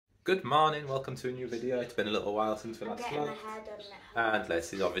Good morning, welcome to a new video. It's been a little while since we last vlogged. And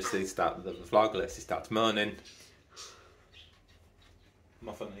Lacey's obviously started the vlog. Lacey starts moaning.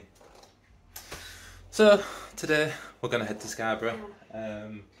 More funny. So, today we're going to head to Scarborough.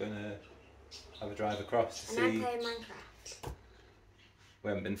 Going to have a drive across to see... And I'm playing Minecraft. We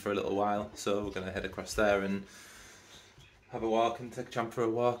haven't been for a little while, so we're going to head across there and have a walk and take Champ for a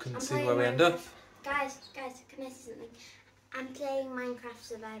walk and see where we end up. Guys, can I say something? I'm playing Minecraft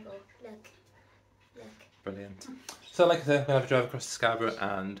Survival. Look. Brilliant. So like I said, we'll have a drive across to Scarborough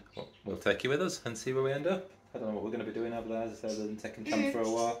and we'll take you with us and see where we end up. I don't know what we're going to be doing over there, as I said, other than taking Champ for a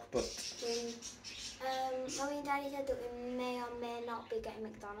walk, but... Mummy and Daddy said that we may or may not be getting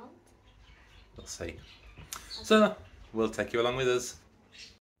McDonald's. We'll see. So, we'll take you along with us.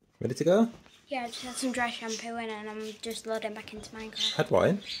 Ready to go? Yeah, I just had some dry shampoo in and I'm just loading back into Minecraft. Had what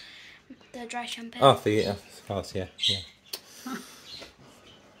in? The dry shampoo. Oh, for you, of course, yeah.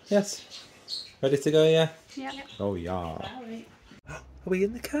 Yes. Ready to go, yeah? Yeah. Oh, yeah. Are we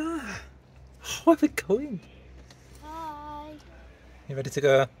in the car? Where are we going? Hi. You ready to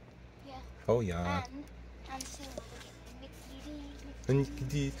go? Yeah. Oh, yeah. And so Mickey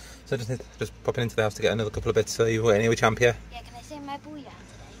D. So just popping into the house to get another couple of bits. So you waiting here with Champ here? Yeah, can I say my booyah today?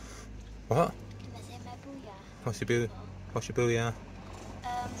 What? Can I say my booyah? What's your booyah?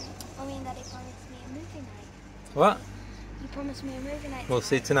 Mummy and Daddy promised me a movie night. What? You promised me a movie night. We'll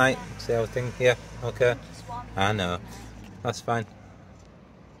see tonight. See how things. Yeah, okay. I know. That's fine.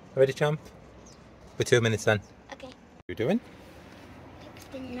 Ready, Champ? For 2 minutes then. Okay. What are you doing?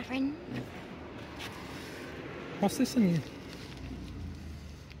 Texting my friend. What's this in you?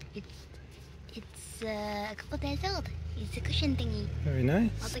 It's a couple of days old. It's a cushion thingy. Very nice.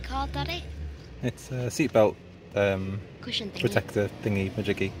 What's it called, Daddy? It's a seatbelt cushion thingy. protector thingy,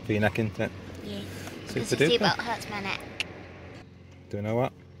 majiggy for your neck, isn't it? Yeah. Super Because the duper. seatbelt hurts my neck. Do I know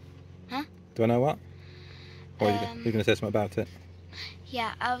what? Huh? Do I know what? Or are you going to say something about it?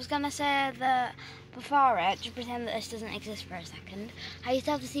 Yeah, I was going to say that before it, just pretend that this doesn't exist for a second. I used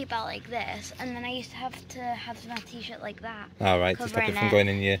to have the seatbelt like this, and then I used to have my t-shirt like that. Alright, to stop it from going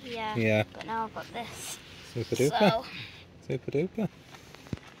in your... Yeah. But now I've got this. Super duper. So, super duper.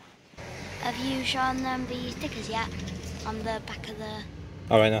 have you shown them the stickers yet? On the back of the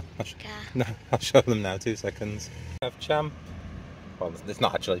Alright, no. car? I'll show them now, 2 seconds. I have Champ. Well, it's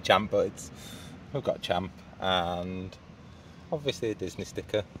not actually Champ, but we've got Champ and obviously a Disney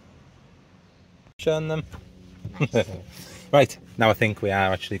sticker. Shown them. Nice. Right, now I think we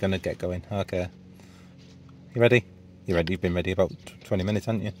are actually going to get going. Okay. You ready? You ready? You've been ready about 20 minutes,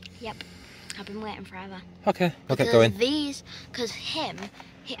 haven't you? Yep. I've been waiting forever. Okay, we'll get going. Because he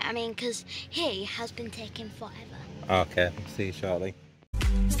has been taking forever. Okay, see you shortly.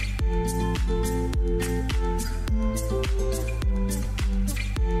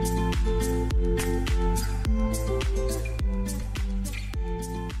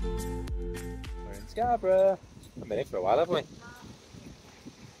 We're in Scarborough. I've been here for a while, haven't we?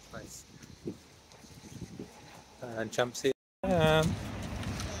 Nice. And Champ's here.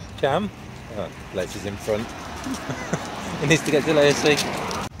 Champ. Oh, Lacey's in front. He needs to get to Lacey.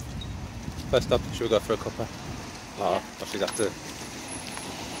 First up, should we go for a cuppa? Oh, she's after.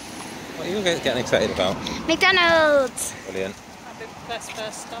 What are you getting excited about? McDonald's! Brilliant. That'd be the best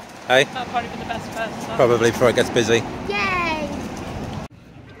first stop. Hey? That'll probably be the best first stop. Probably before it gets busy. Yay!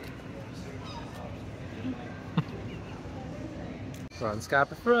 We're on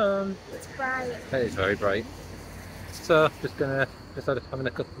Scarborough front. It's bright. It is very bright. So, just having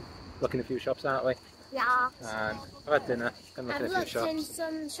a look in a few shops, aren't we? Yeah. And I've had dinner, gonna look I've in a few looked shops. in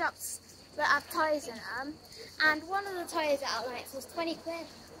some shops that have toys in them, and one of the toys at Outlights was 20 quid.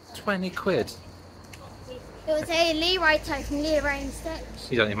 20 quid? It was a Leroy toy from Leroy and Stitch.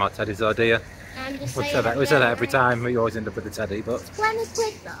 You don't need more teddies though, do you? And just We say that every time, we always end up with a teddy, but... 20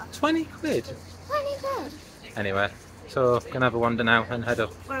 quid though. 20 quid? 20 quid. Anyway, so gonna have a wander now and head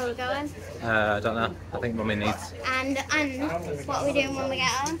up. Where are we going? I don't know. I think Mummy needs... And what are we doing when we get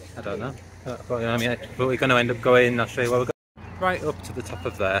home? I don't know. But we're going to end up going, I'll show you where we're going. Right up to the top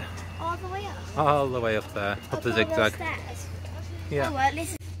of there. All the way up? All the way up there. Up the zigzag. Stairs? Yeah. Oh, well, at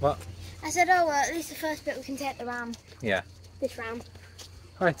least... What? I said, oh, well, at least the first bit we can take the ram. Yeah. This ram.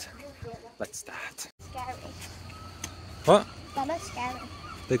 Right. Let's start. Scary. What? That looks scary.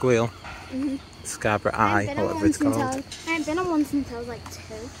 Big wheel. Mhm. Scarborough Eye, or whatever it's called. I haven't been on one since I was like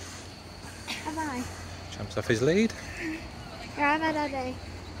 2. Have I? Champs off his lead. Yeah, I've had a day.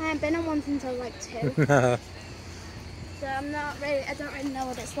 I haven't been on one since I was like 2. So I don't really know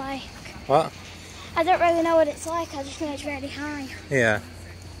what it's like. What? I don't really know what it's like, I just know it's really high. Yeah.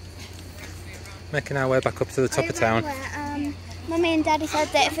 Making our way back up to the top of town. Where, Mummy and Daddy said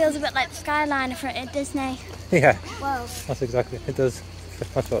that it feels a bit like the skyline in front of Disney. Yeah, World. that's exactly, it does.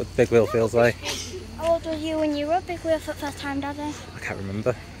 That's what a big wheel feels like. How old were you when you rode big wheel for the first time, Daddy? I can't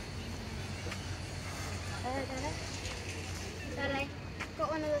remember. Daddy, got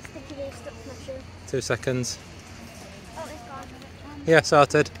one of those sticky leaves stuck to my shoe. 2 seconds. Oh, it's gone. Yeah,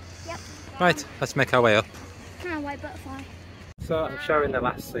 sorted. Yep. Right, let's make our way up. Ah, white butterfly. So I'm showing the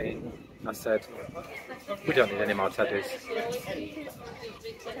last scene. I said, we don't need any more teddies.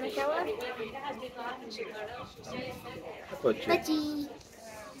 Can I show her? Budgie. Budgie.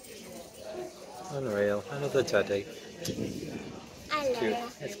 Unreal. Another teddy. I love Cute. her.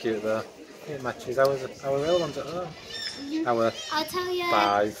 It's cute though. It matches our real ones at home. Our I'll tell you.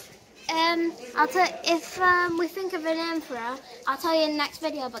 5. I'll tell if we think of a name for her. I'll tell you in the next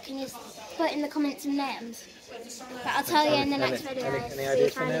video. But can you put in the comments some names? But I'll tell you in the next video. Any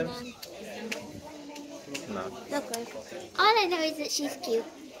ideas for names? No. Okay. All I know is that she's cute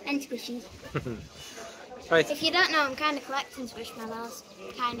and squishy. Right. If you don't know, I'm kind of collecting squishmallows.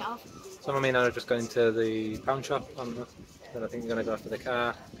 Kind of. So Mummy and I are just going to the pound shop. Then I think we're going to go after the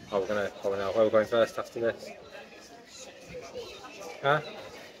car. Oh, we're going to. Oh no, where we're going first after this? Huh?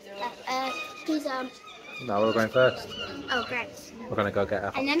 Pizza. No, we're going first. Oh, great. We're going to go get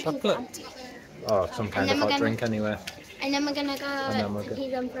a And then hot chocolate. pizza. Oh, some kind of hot drink anyway. And then we're gonna go then we're to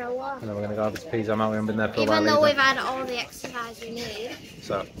Pizza for a walk. And then we're going to go over to Pizza Mountain. We haven't been there for a while Even though either. we've had all the exercise we need.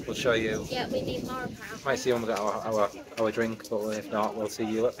 So we'll show you. Yeah, we need more apparently. Might see you when we get our drink, but if not, we'll see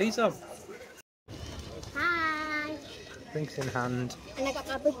you at Pizza. Hi. Drinks in hand. And I got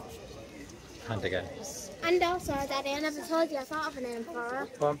my book. Hand again. And also, Daddy, I never told you I thought of a name for her.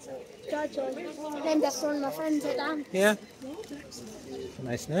 Come on. Georgia. Named after one of my friends at Dan. Yeah.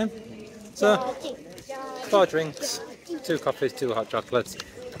 Nice name. So, 4 drinks, 2 coffees, 2 hot chocolates.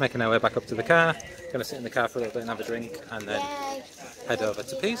 Making our way back up to the car. Gonna sit in the car for a little bit and have a drink, and then Yay. head over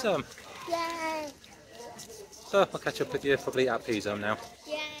to Pizza. Yay. So I'll catch up with you probably at Pizza now.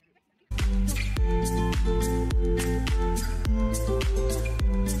 Yay.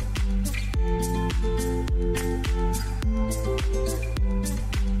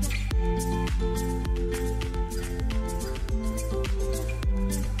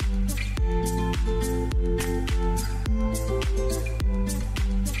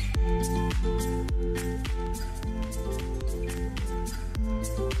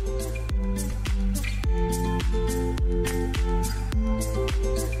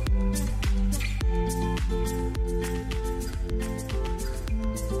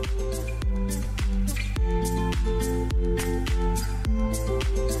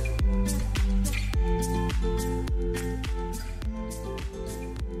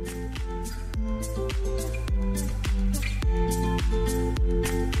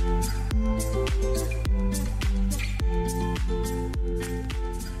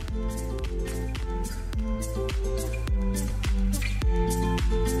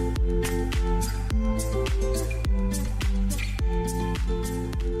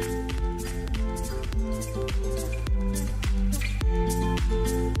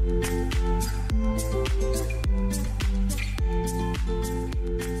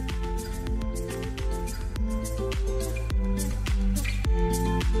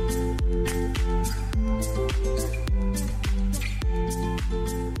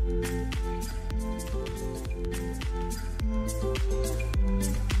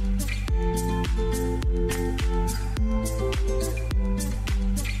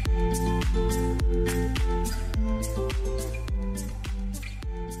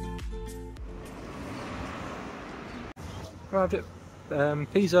 Arrived at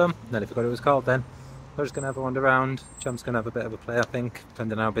Pizza, nearly forgot what it was called then. We're just going to have a wander around. Champ's going to have a bit of a play I think,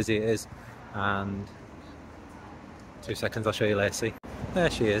 depending on how busy it is. And 2 seconds I'll show you Lacey.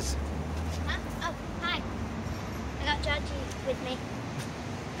 There she is. Huh? Oh, hi. I got Georgie with me.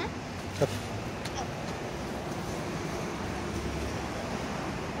 Huh? Up.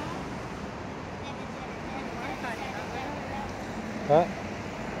 What?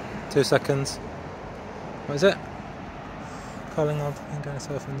 2 seconds. What is it? Calling all the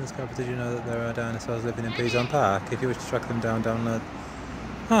dinosaur from the Scarborough. Did you know that there are dinosaurs living in Pizza Park? If you wish to track them down, download.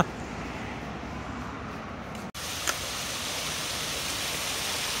 Huh.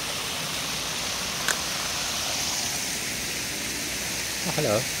 Oh,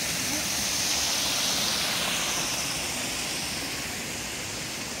 hello.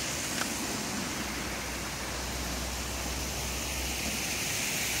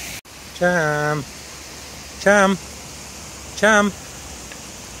 Cham! Cham! Cham!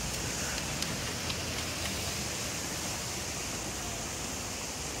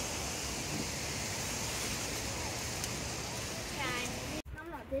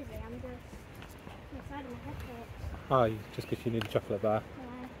 busy. I'm just inside of my headset. Oh, just because you need a chocolate bar. I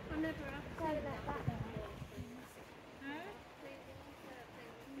never said about that.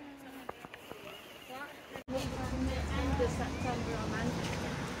 End of September, I meant.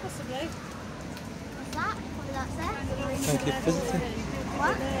 Possibly. What's that? What did that say? Thank you for visiting.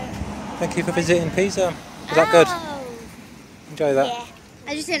 What? Thank you for visiting Pisa. Was that good? Enjoy that. Yeah.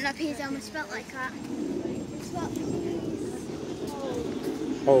 I just didn't know pizza was spelt like that. It's spelled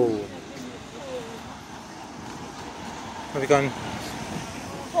Oh. Have you gone?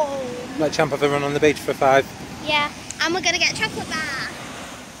 oh. Let Champ have a run on the beach for 5? Yeah. And we're going to get a chocolate bar.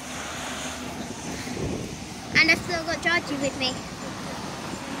 And I've still got Georgie with me.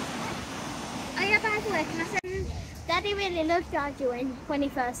 Oh yeah, by the way, can I say, Daddy really loved Georgie when he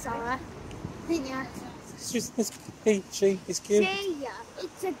first saw her. Didn't you? It's just this he, she, it's cute. She,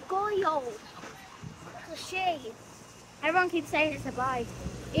 it's a girl. It's a she. Everyone keeps saying it's a boy.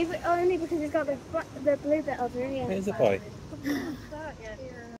 Even, only because it's got the blue bit over here. It is a boy.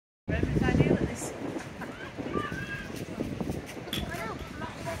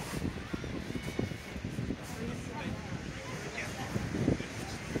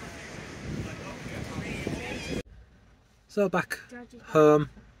 So back home.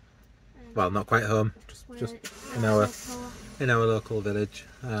 Well, not quite home. Just in our local village,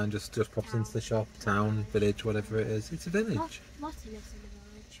 and just popped into the shop, town, village, whatever it is. It's a village. Lottie lives in the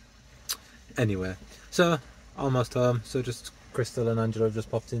village. Anyway, so almost home. So just Krystle and Angela have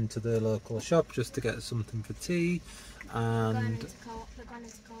just popped into the local shop just to get something for tea, and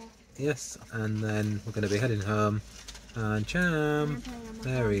yes, and then we're going to be heading home. And Champ,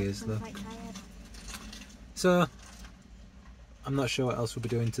 there he is. Look. So I'm not sure what else we'll be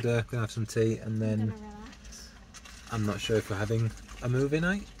doing today. We're going to have some tea, and then I'm not sure if we're having a movie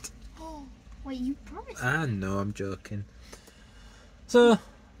night. Oh, wait, you promised? Ah, no, I'm joking. So,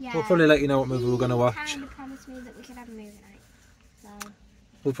 yeah, we'll probably let you know what movie we're going to watch. Kind of promised me that we could have a movie night. So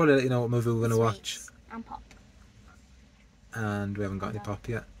We'll probably let you know what movie we're going to watch. And pop. And we haven't got any pop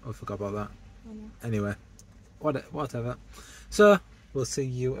yet. I forgot about that. I know. Anyway, whatever. So, we'll see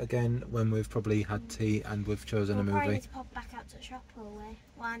you again when we've probably had tea and we've chosen a We'll probably movie. need to pop back out to the shop, will we?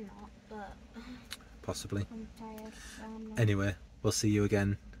 Well, I'm not, but Possibly. I'm tired, so I'm not. Anyway, we'll see you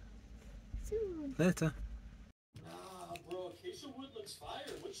again Soon. later. Nah, bro, acacia wood looks fire.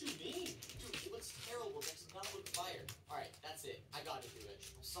 What you mean? Dude, it looks terrible. That does not look fire. Alright, that's it. I gotta do it.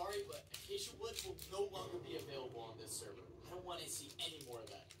 I'm sorry, but acacia wood will no longer be available on this server. I don't want to see any more of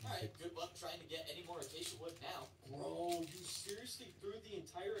that. Alright, good luck trying to get any more acacia wood now. Bro, you seriously threw the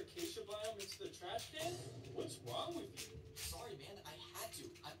entire acacia biome into the trash can? What's wrong with you? Sorry, man. I had to.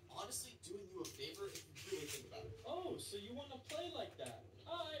 I'm honestly doing you a favor if you really think about it. Oh, so you want to play like that?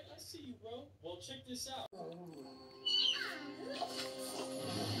 Alright, I see you, bro. Well, check this out.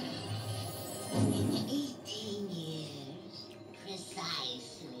 In 18 years,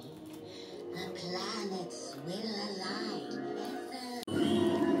 precisely, the planets will align.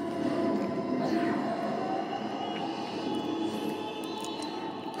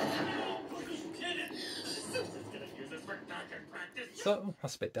 So,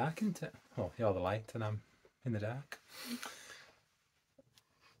 that's a bit dark, isn't it? Oh, you're the light and I'm in the dark.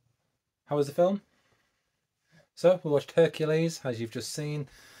 How was the film? So, we watched Hercules, as you've just seen.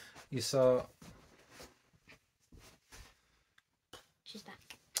 You saw... She's back.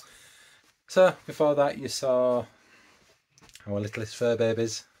 So, before that you saw our littlest fur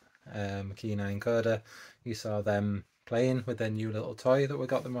babies, Makina and Coda. You saw them playing with their new little toy that we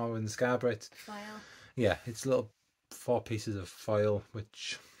got them over in Scarborough. File. Yeah, it's little 4 pieces of foil,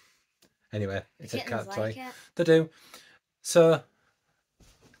 which... Anyway, it's a cat toy. They do. So,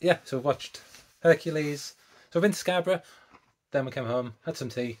 yeah, so we've watched Hercules. So we've been to Scarborough, then we came home, had some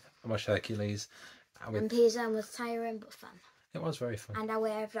tea, and watched Hercules. And Pisa was tiring but fun. It was very fun. And I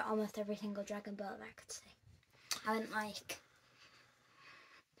waved at almost every single dragon boat that I could see. I went like...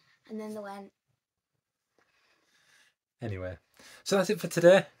 And then they went... Anyway, so that's it for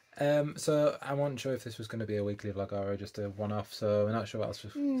today. So I wasn't sure if this was going to be a weekly vlog or just a one-off, so we're not sure what else.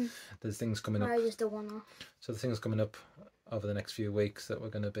 There's things coming up. Or just a one-off. So the things coming up over the next few weeks that we're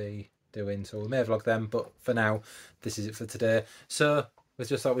going to be doing, so we may vlog them, but for now, this is it for today. So we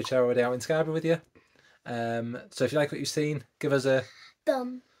just thought we'd share our day out in Scarborough with you. So if you like what you've seen, give us a...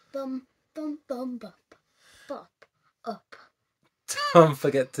 Bum, bum, bum, bum, bum, bop, up. Don't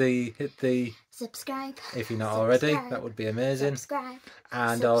forget to hit the... Subscribe. If you're not already, that would be amazing. Subscribe.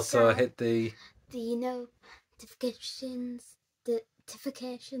 And also hit the... The notifications. Then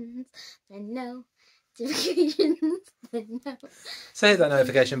no. Notifications. Then no. So hit that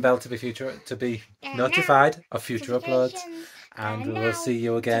notification bell to be notified of future uploads. And we will see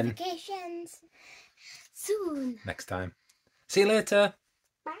you again Notifications soon. next time. See you later.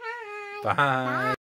 Bye. Bye.